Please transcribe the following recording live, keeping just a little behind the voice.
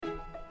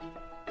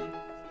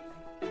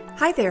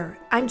Hi there,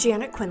 I'm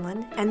Janet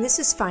Quinlan, and this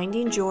is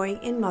Finding Joy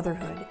in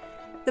Motherhood,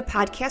 the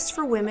podcast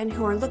for women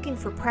who are looking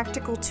for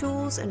practical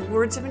tools and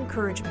words of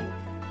encouragement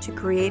to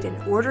create an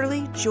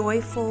orderly,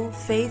 joyful,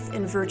 faith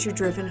and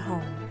virtue-driven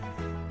home.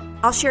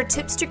 I'll share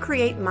tips to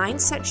create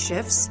mindset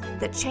shifts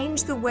that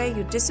change the way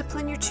you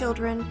discipline your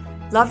children,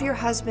 love your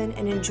husband,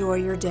 and enjoy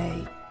your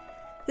day.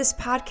 This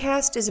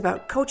podcast is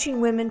about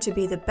coaching women to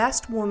be the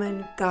best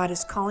woman God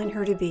is calling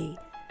her to be.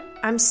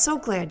 I'm so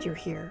glad you're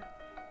here.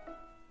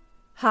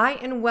 Hi,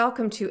 and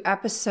welcome to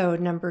episode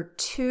number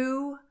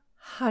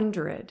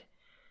 200.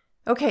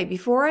 Okay,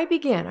 before I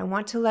begin, I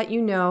want to let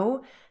you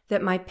know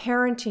that my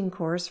parenting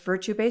course,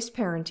 Virtue-Based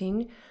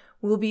Parenting,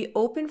 will be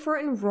open for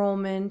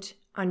enrollment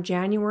on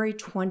January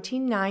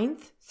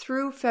 29th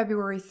through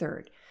February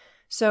 3rd.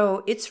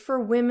 So it's for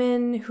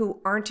women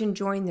who aren't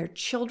enjoying their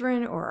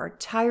children or are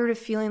tired of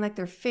feeling like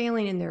they're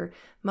failing in their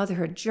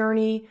motherhood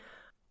journey.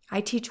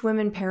 I teach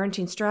women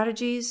parenting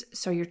strategies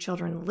so your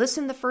children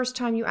listen the first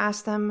time you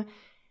ask them,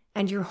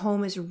 and your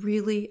home is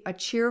really a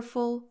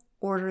cheerful,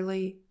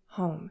 orderly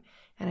home.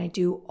 And I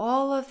do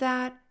all of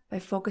that by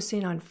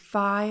focusing on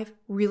 5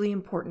 really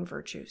important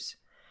virtues.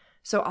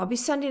 So I'll be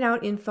sending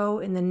out info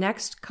in the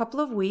next couple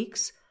of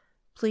weeks.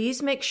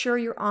 Please make sure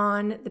you're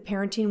on the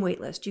parenting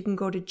waitlist. You can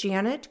go to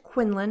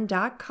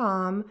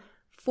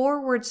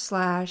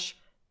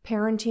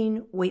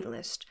janetquinlan.com/parenting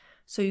waitlist.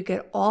 So you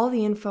get all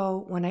the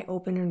info when I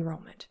open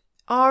enrollment.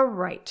 All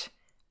right.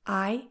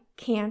 I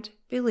can't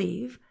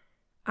believe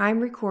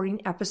I'm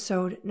recording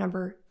episode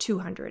number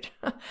 200.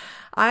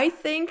 I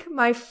think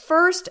my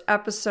first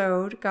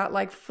episode got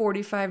like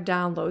 45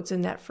 downloads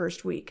in that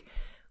first week,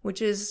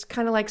 which is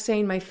kind of like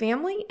saying my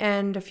family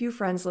and a few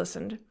friends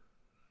listened.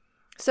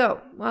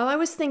 So while I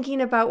was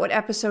thinking about what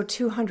episode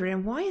 200,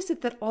 and why is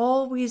it that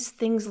always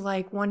things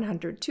like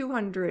 100,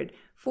 200,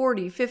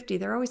 40, 50,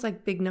 they're always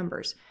like big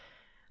numbers.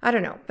 I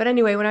don't know. But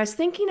anyway, when I was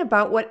thinking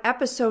about what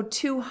episode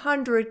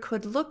 200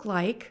 could look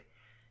like,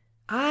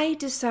 I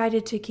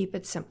decided to keep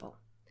it simple.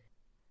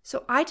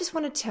 So I just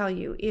want to tell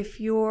you, if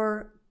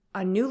you're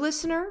a new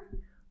listener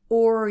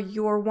or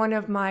you're one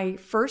of my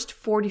first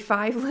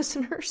 45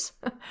 listeners,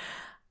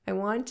 I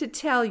want to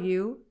tell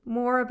you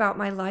more about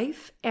my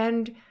life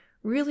and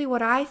really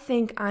what I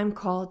think I'm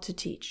called to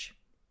teach.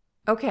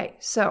 Okay,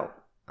 so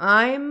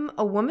I'm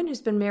a woman who's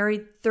been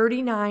married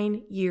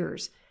 39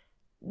 years.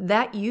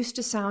 That used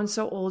to sound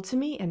so old to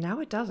me, and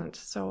now it doesn't.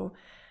 So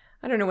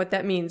I don't know what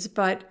that means,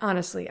 but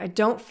honestly, I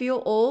don't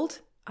feel old.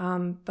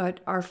 But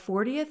our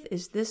 40th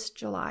is this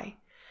July.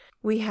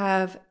 We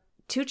have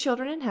 2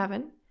 children in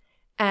heaven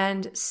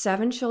and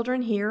 7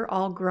 children here,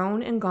 all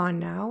grown and gone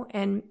now,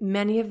 and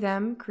many of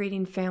them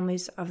creating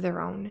families of their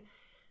own.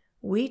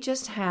 We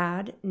just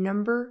had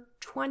number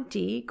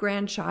 20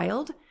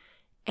 grandchild,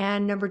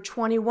 and number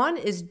 21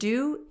 is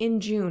due in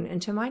June.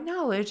 And to my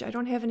knowledge, I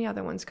don't have any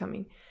other ones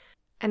coming.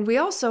 And we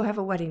also have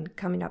a wedding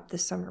coming up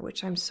this summer,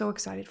 which I'm so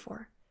excited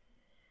for.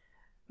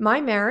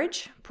 My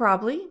marriage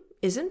probably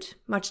isn't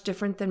much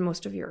different than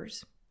most of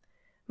yours.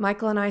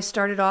 Michael and I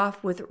started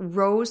off with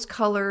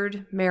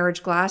rose-colored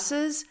marriage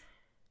glasses,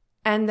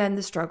 and then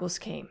the struggles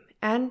came,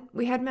 and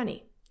we had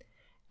many.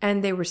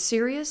 And they were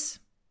serious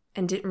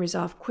and didn't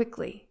resolve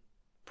quickly,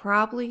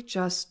 probably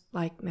just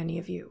like many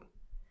of you.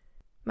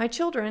 My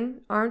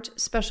children aren't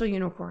special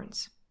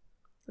unicorns.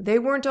 They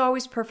weren't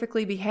always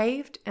perfectly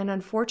behaved, and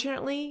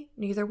unfortunately,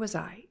 neither was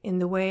I in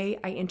the way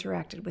I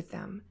interacted with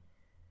them.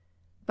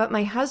 But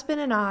my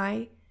husband and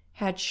I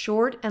had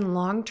short and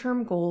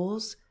long-term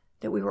goals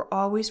that we were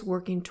always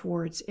working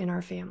towards in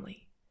our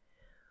family.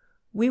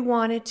 We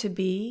wanted to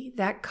be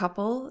that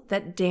couple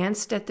that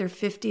danced at their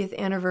 50th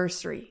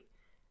anniversary.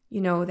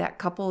 You know, that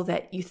couple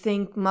that you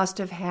think must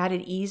have had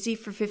it easy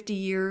for 50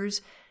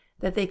 years,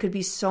 that they could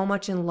be so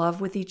much in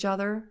love with each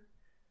other.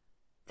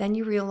 Then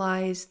you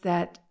realize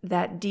that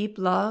that deep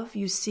love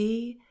you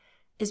see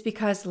is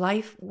because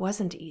life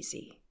wasn't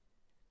easy.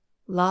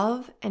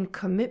 Love and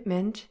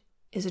commitment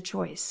is a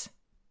choice.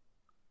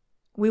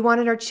 We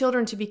wanted our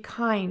children to be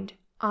kind,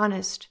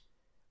 honest,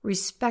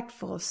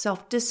 respectful,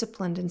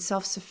 self-disciplined, and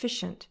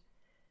self-sufficient.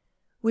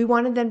 We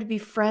wanted them to be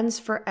friends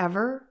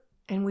forever,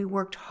 and we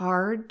worked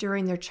hard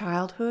during their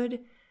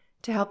childhood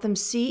to help them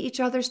see each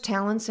other's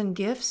talents and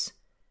gifts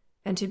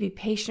and to be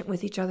patient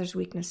with each other's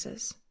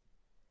weaknesses.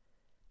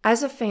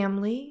 As a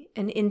family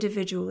and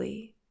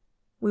individually,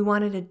 we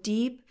wanted a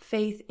deep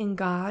faith in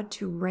God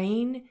to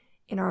reign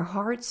in our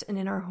hearts and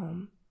in our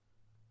home.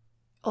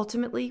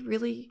 Ultimately,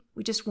 really,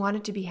 we just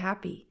wanted to be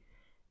happy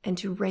and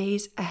to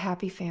raise a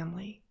happy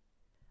family.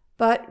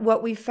 But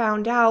what we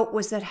found out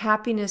was that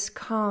happiness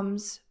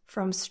comes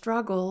from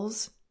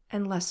struggles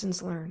and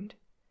lessons learned.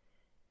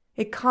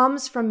 It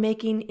comes from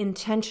making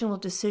intentional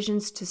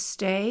decisions to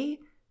stay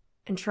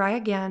and try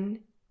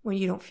again when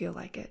you don't feel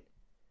like it.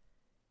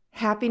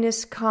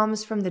 Happiness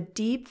comes from the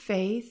deep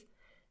faith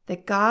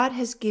that God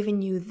has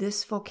given you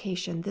this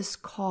vocation, this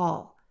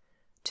call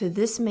to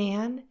this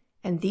man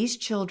and these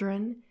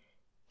children.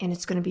 And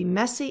it's going to be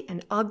messy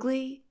and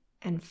ugly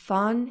and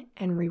fun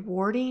and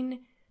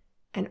rewarding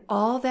and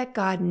all that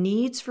God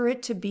needs for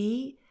it to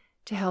be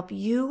to help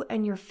you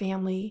and your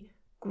family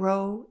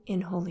grow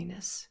in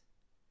holiness.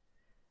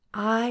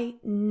 I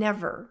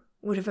never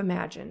would have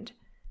imagined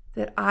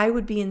that I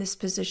would be in this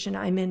position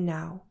I'm in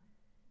now,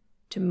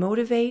 to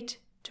motivate,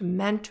 to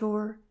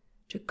mentor,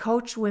 to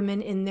coach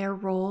women in their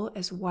role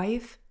as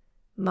wife,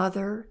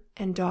 mother,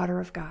 and daughter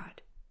of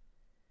God.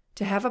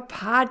 To have a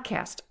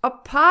podcast,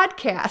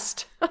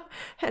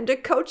 and a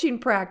coaching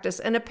practice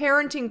and a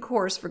parenting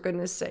course, for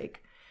goodness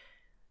sake.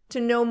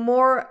 To know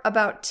more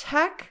about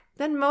tech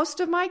than most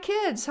of my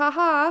kids,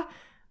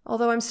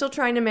 although I'm still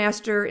trying to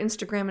master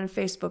Instagram and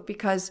Facebook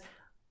because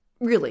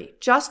really,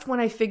 just when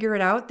I figure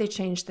it out, they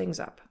change things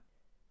up.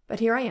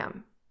 But here I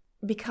am,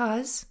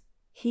 because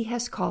He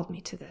has called me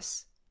to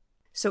this.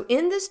 So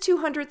in this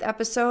 200th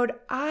episode,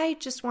 I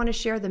just want to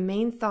share the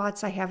main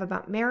thoughts I have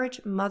about marriage,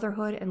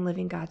 motherhood, and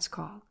living God's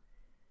call.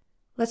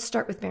 Let's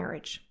start with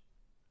marriage.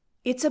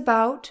 It's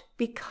about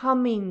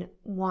becoming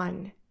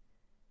one.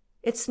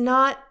 It's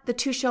not the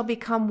two shall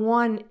become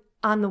one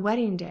on the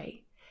wedding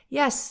day.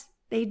 Yes,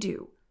 they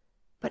do.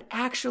 But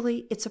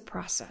actually, it's a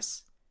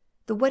process.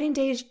 The wedding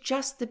day is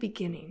just the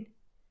beginning.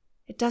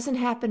 It doesn't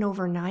happen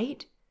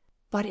overnight,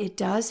 but it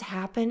does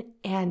happen,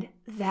 and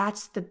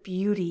that's the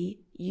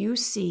beauty you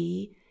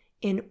see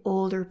in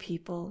older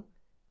people.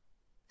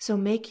 So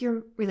make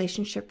your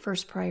relationship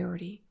first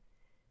priority.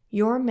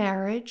 Your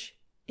marriage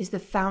is the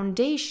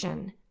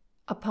foundation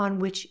upon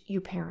which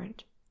you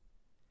parent.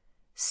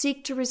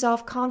 Seek to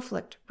resolve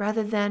conflict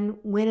rather than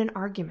win an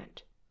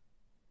argument.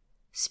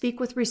 Speak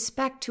with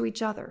respect to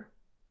each other.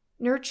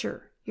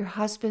 Nurture your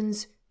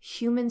husband's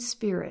human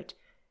spirit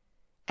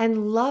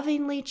and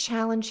lovingly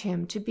challenge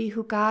him to be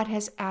who God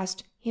has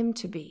asked him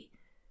to be.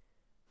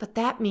 But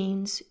that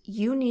means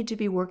you need to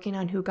be working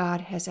on who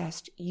God has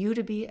asked you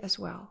to be as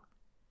well.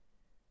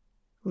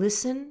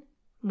 Listen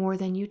more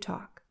than you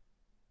talk.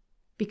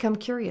 Become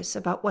curious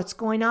about what's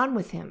going on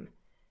with him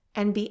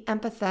and be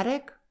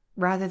empathetic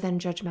rather than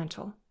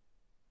judgmental.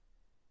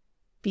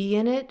 Be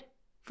in it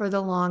for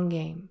the long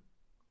game.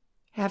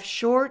 Have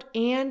short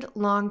and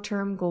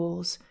long-term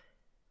goals.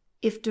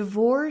 If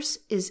divorce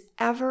is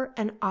ever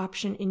an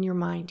option in your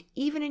mind,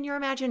 even in your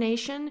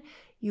imagination,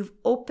 you've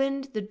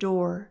opened the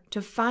door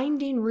to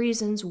finding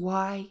reasons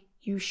why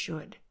you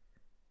should.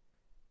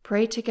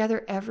 Pray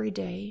together every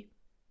day.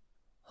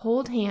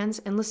 Hold hands,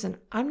 and listen,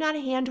 I'm not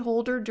a hand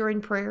holder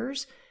during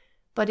prayers,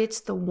 but it's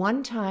the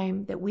one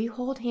time that we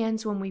hold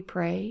hands when we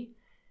pray,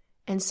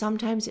 and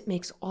sometimes it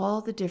makes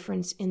all the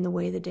difference in the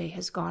way the day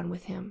has gone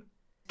with him.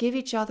 Give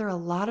each other a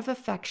lot of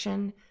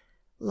affection,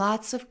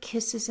 lots of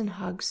kisses and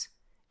hugs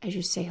as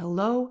you say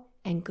hello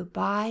and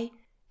goodbye,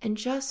 and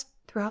just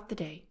throughout the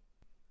day.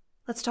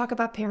 Let's talk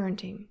about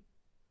parenting.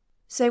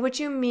 Say what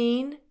you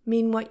mean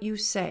what you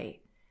say.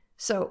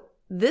 So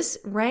this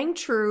rang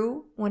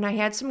true when I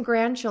had some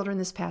grandchildren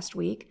this past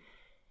week,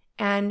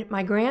 and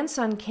my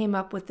grandson came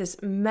up with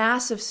this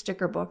massive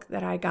sticker book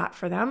that I got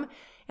for them,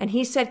 and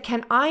he said,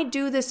 "Can I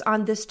do this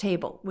on this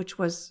table?" which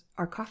was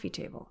our coffee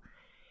table.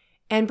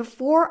 And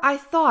before I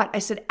thought, I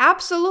said,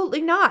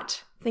 "Absolutely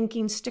not,"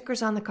 thinking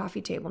stickers on the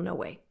coffee table, no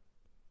way.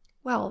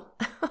 Well,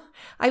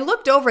 I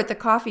looked over at the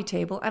coffee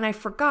table and I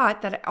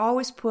forgot that I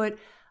always put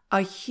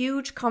a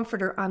huge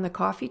comforter on the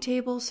coffee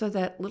table so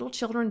that little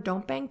children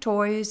don't bang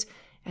toys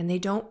and they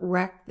don't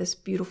wreck this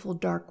beautiful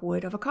dark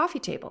wood of a coffee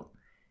table.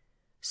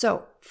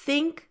 So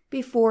think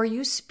before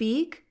you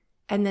speak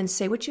and then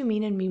say what you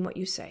mean and mean what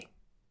you say.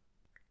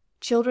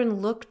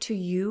 Children look to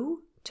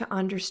you to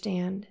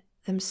understand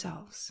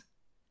themselves.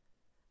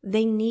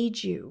 They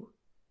need you.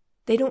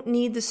 They don't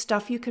need the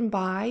stuff you can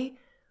buy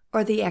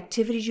or the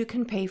activities you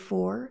can pay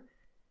for.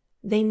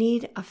 They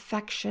need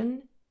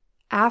affection,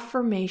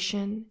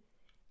 affirmation,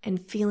 and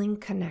feeling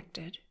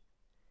connected.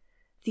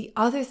 The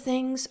other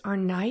things are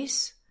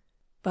nice,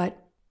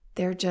 but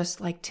they're just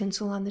like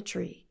tinsel on the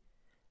tree.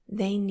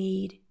 They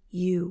need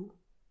you.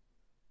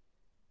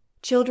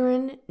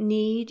 Children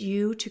need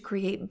you to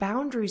create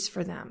boundaries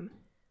for them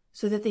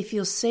so that they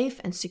feel safe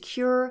and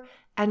secure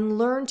and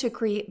learn to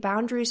create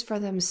boundaries for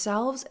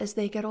themselves as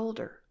they get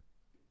older.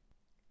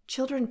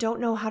 Children don't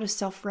know how to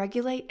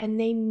self-regulate, and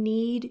they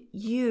need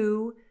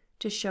you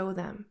to show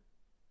them.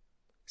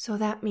 So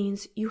that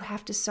means you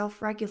have to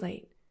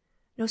self-regulate.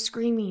 No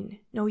screaming,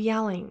 no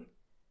yelling.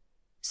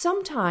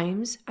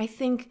 Sometimes I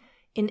think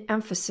in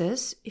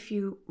emphasis, if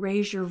you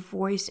raise your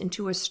voice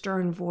into a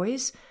stern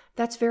voice,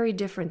 that's very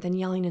different than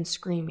yelling and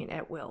screaming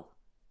at will.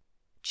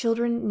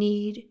 Children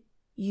need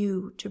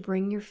you to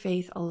bring your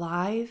faith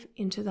alive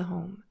into the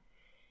home.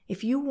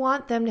 If you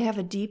want them to have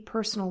a deep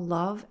personal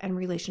love and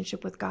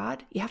relationship with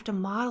God, you have to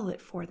model it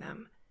for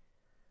them.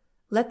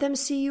 Let them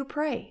see you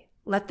pray.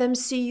 Let them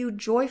see you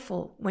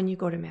joyful when you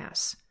go to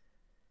Mass.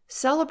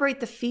 Celebrate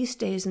the feast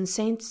days and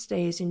saints'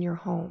 days in your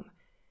home.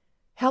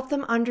 Help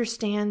them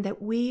understand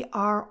that we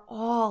are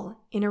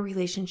all in a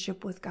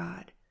relationship with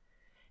God,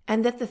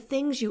 and that the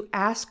things you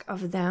ask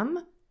of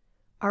them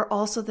are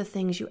also the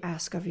things you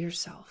ask of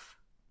yourself.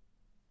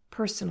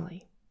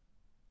 Personally,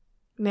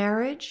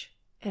 marriage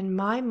and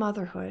my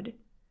motherhood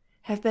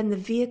have been the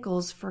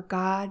vehicles for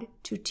God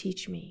to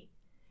teach me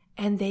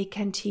and they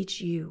can teach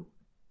you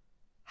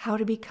how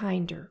to be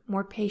kinder,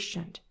 more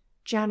patient,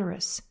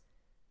 generous,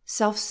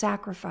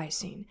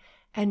 self-sacrificing,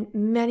 and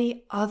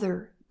many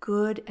other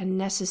good and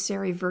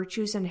necessary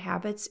virtues and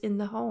habits in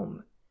the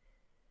home.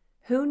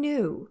 Who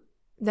knew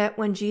that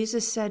when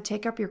Jesus said,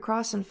 "Take up your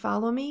cross and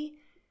follow me,"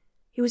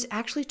 he was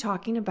actually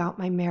talking about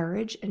my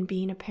marriage and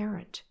being a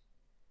parent?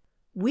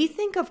 We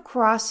think of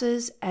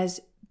crosses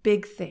as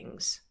big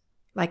things,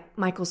 like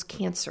Michael's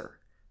cancer,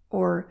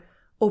 or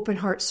open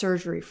heart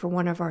surgery for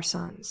one of our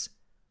sons,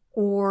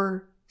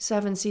 or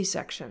 7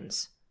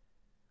 C-sections.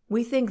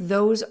 We think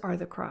those are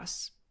the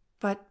cross,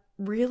 but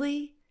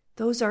really,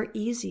 those are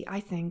easy,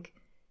 I think,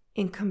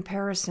 in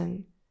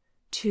comparison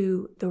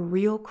to the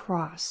real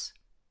cross.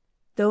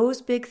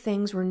 Those big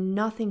things were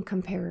nothing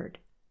compared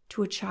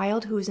to a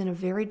child who is in a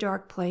very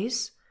dark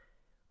place,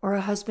 or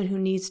a husband who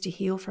needs to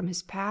heal from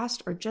his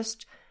past, or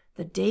just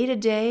the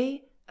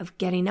day-to-day of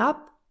getting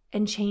up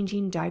and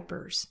changing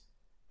diapers,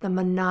 the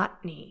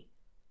monotony,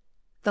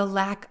 the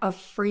lack of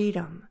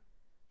freedom,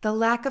 the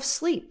lack of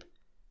sleep,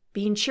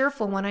 being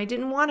cheerful when I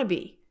didn't want to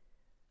be,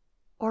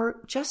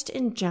 or just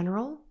in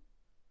general,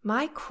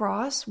 my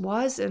cross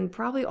was and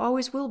probably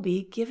always will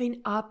be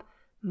giving up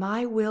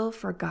my will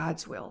for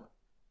God's will.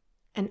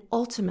 And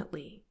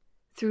ultimately,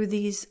 through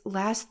these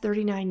last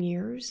 39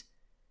 years,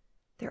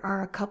 there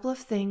are a couple of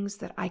things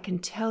that I can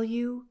tell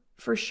you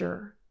for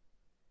sure.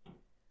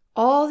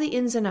 All the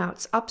ins and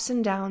outs, ups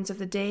and downs of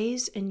the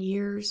days and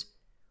years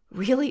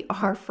really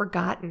are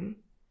forgotten.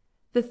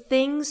 The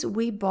things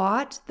we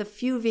bought, the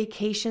few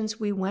vacations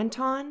we went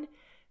on,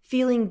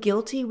 feeling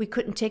guilty we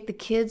couldn't take the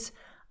kids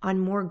on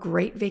more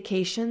great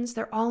vacations,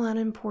 they're all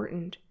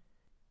unimportant.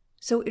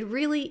 So it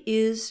really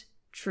is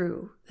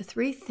true. The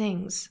 3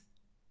 things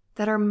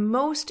that are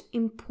most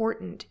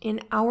important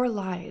in our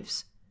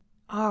lives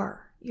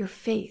are your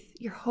faith,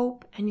 your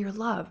hope, and your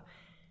love.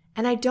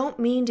 And I don't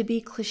mean to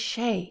be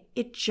cliche.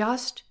 It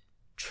just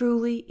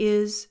truly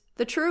is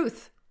the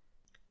truth.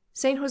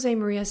 St.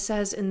 Josemaria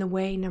says in The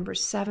Way, number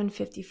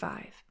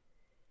 755,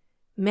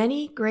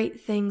 "Many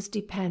great things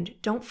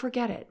depend, don't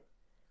forget it,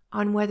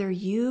 on whether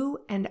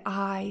you and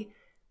I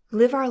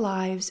live our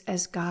lives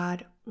as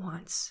God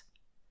wants."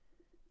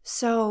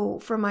 So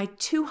for my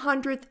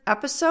 200th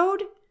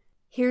episode,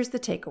 here's the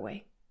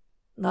takeaway.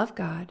 Love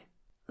God,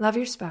 love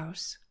your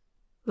spouse,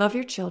 love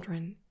your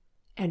children,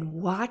 and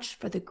watch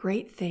for the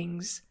great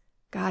things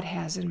God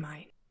has in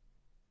mind.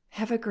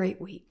 Have a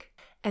great week,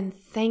 and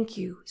thank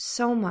you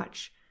so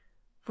much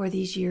for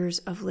these years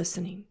of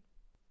listening.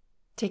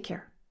 Take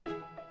care.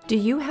 Do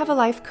you have a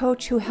life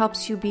coach who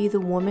helps you be the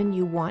woman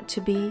you want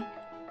to be,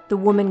 the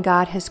woman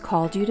God has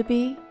called you to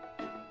be?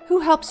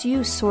 Who helps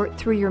you sort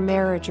through your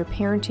marriage or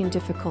parenting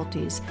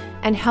difficulties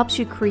and helps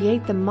you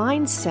create the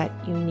mindset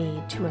you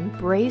need to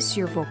embrace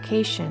your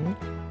vocation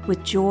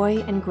with joy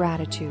and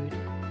gratitude?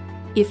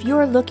 If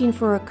you're looking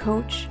for a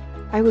coach,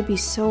 I would be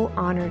so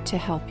honored to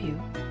help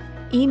you.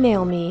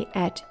 Email me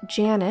at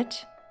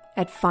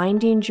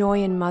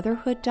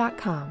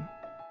janet@findingjoyinmotherhood.com.